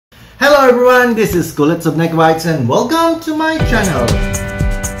Hello everyone, this is Kulit of Bites and welcome to my channel.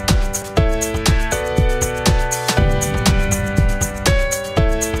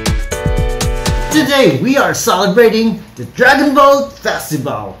 Today we are celebrating the Dragon Boat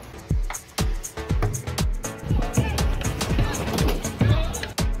Festival.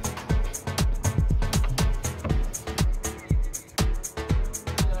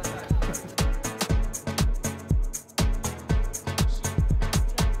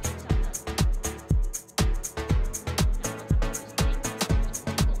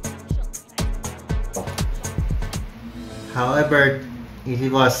 However,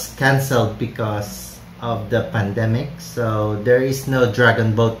 it was cancelled because of the pandemic, so there is no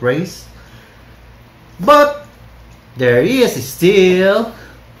dragon boat race. But there is still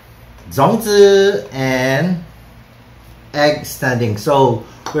Zongzi and egg standing. So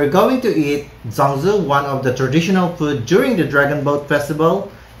we're going to eat Zongzi, one of the traditional food during the Dragon Boat Festival,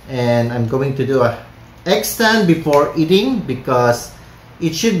 and I'm going to do a egg stand before eating because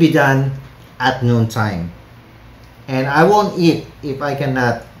it should be done at noontime. And I won't eat if I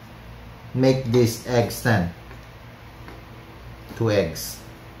cannot make this egg stand. 2 eggs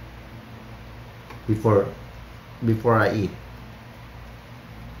before I eat.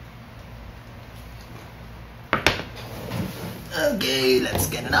 Okay, let's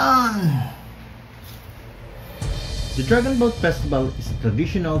get it on. The Dragon Boat Festival is a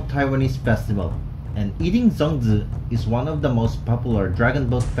traditional Taiwanese festival, and eating Zongzi is one of the most popular Dragon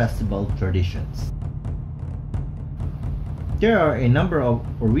Boat Festival traditions. There are a number of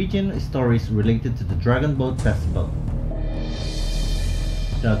origin stories related to the Dragon Boat Festival.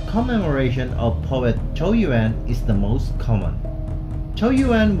 The commemoration of poet Zhou Yuan is the most common. Zhou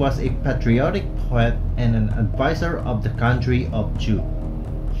Yuan was a patriotic poet and an advisor of the country of Chu.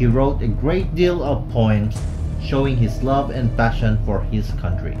 He wrote a great deal of poems showing his love and passion for his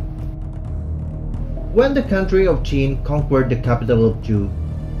country. When the country of Qin conquered the capital of Chu,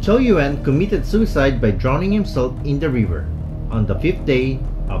 Zhou Yuan committed suicide by drowning himself in the river on the 5th day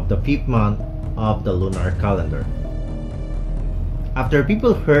of the 5th month of the lunar calendar. After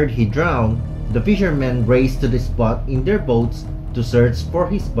people heard he drowned, the fishermen raced to the spot in their boats to search for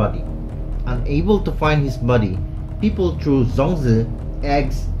his body. Unable to find his body, people threw zongzi,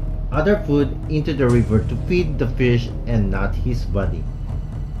 eggs, other food into the river to feed the fish and not his body.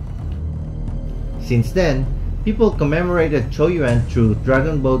 Since then, people commemorated Zhou Yuan through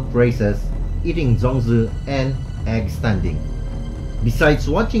dragon boat races, eating zongzi, and egg standing. Besides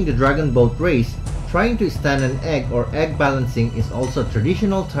watching the dragon boat race, trying to stand an egg or egg balancing is also a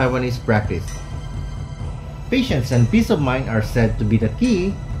traditional Taiwanese practice. Patience and peace of mind are said to be the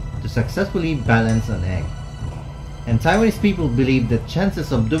key to successfully balance an egg. And Taiwanese people believe the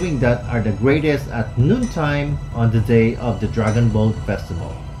chances of doing that are the greatest at noontime on the day of the Dragon Boat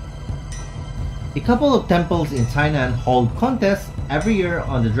Festival. A couple of temples in Tainan hold contests every year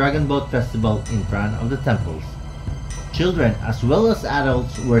on the Dragon Boat Festival in front of the temples. Children as well as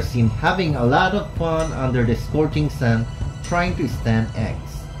adults were seen having a lot of fun under the scorching sun trying to stand eggs.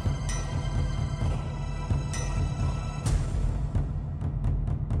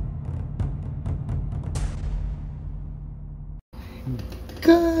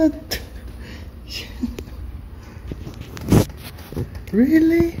 God!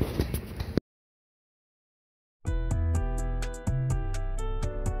 Really?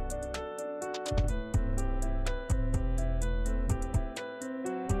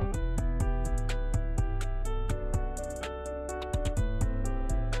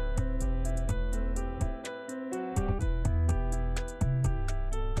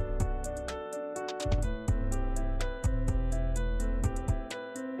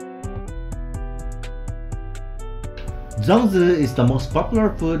 Zongzi is the most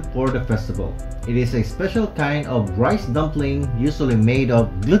popular food for the festival. It is a special kind of rice dumpling usually made of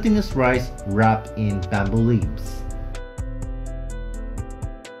glutinous rice wrapped in bamboo leaves.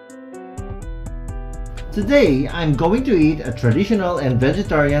 Today, I'm going to eat a traditional and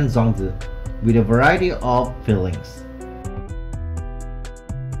vegetarian zongzi with a variety of fillings.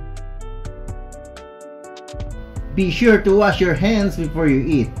 Be sure to wash your hands before you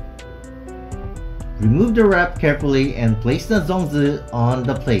eat. Remove the wrap carefully and place the zongzi on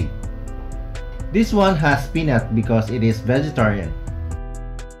the plate. This one has peanut because it is vegetarian.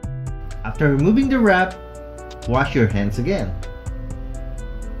 After removing the wrap, wash your hands again.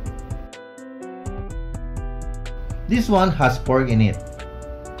 This one has pork in it.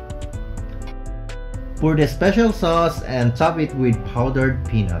 Pour the special sauce and top it with powdered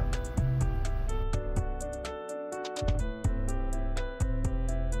peanut.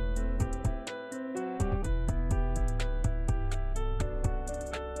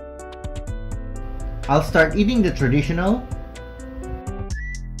 I'll start eating the traditional.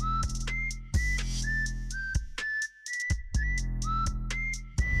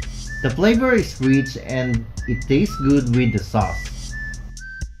 The flavor is rich and it tastes good with the sauce.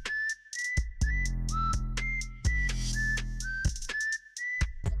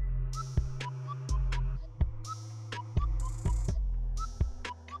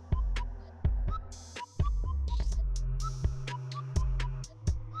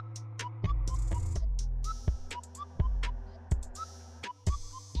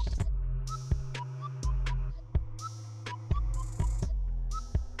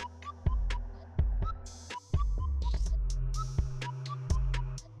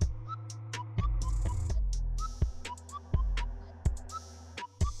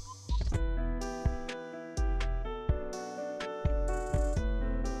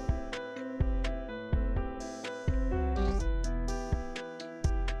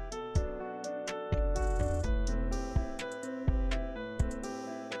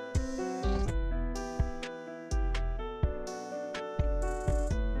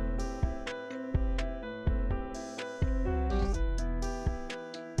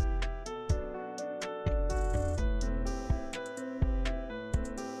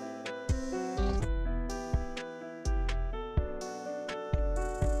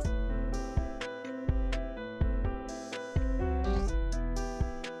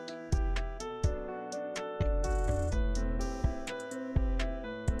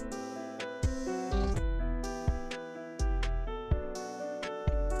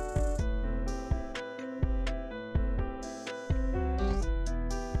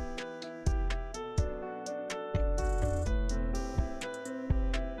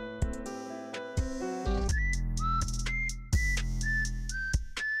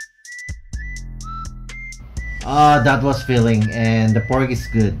 That was filling and the pork is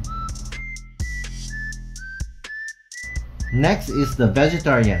good. Next is the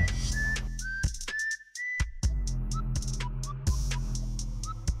vegetarian.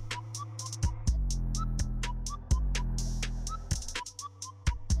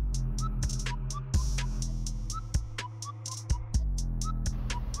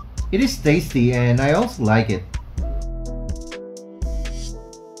 It is tasty and I also like it.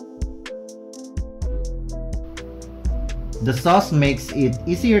 The sauce makes it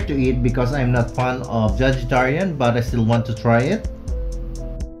easier to eat because I'm not fond of vegetarian, but I still want to try it.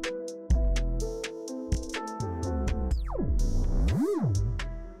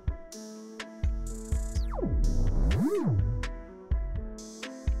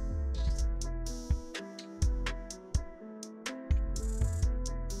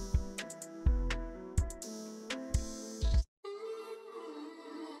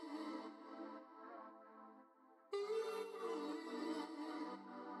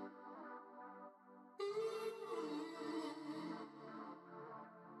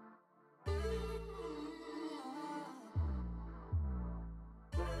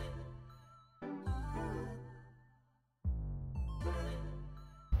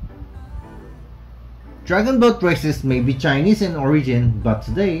 Dragon boat races may be Chinese in origin, but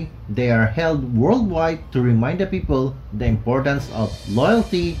today they are held worldwide to remind the people the importance of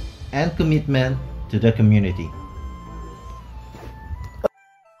loyalty and commitment to the community.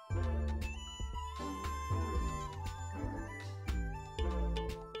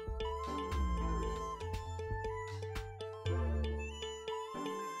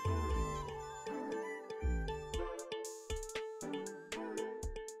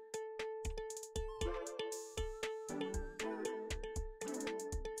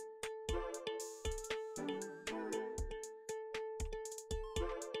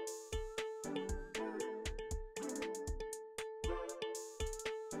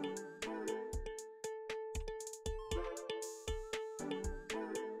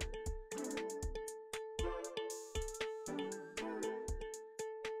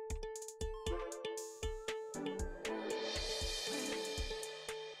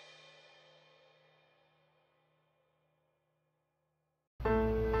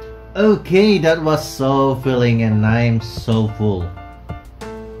 Okay, that was so filling and I'm so full.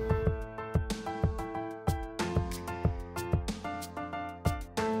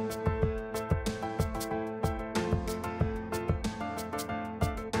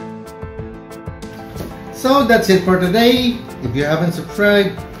 So that's it for today. If you haven't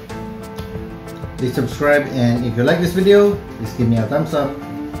subscribed, please subscribe, and if you like this video, please give me a thumbs up.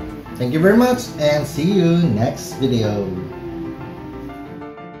 Thank you very much and see you next video.